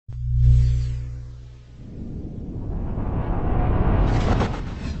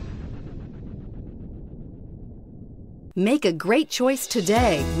Make a great choice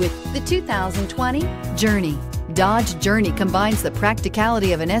today with the 2020 Journey. Dodge Journey combines the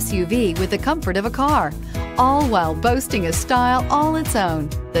practicality of an SUV with the comfort of a car, all while boasting a style all its own.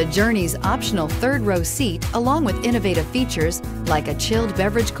 The Journey's optional third-row seat, along with innovative features like a chilled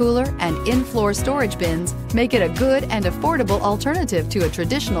beverage cooler and in-floor storage bins, make it a good and affordable alternative to a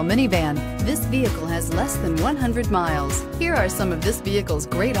traditional minivan. This vehicle has less than 100 miles. Here are some of this vehicle's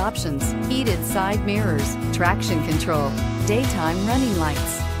great options: heated side mirrors, traction control, daytime running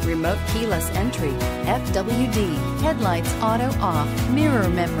lights, remote keyless entry, FWD, headlights auto off, mirror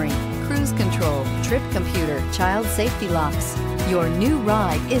memory, cruise control, trip computer, child safety locks. Your new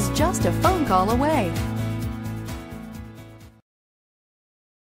ride is just a phone call away.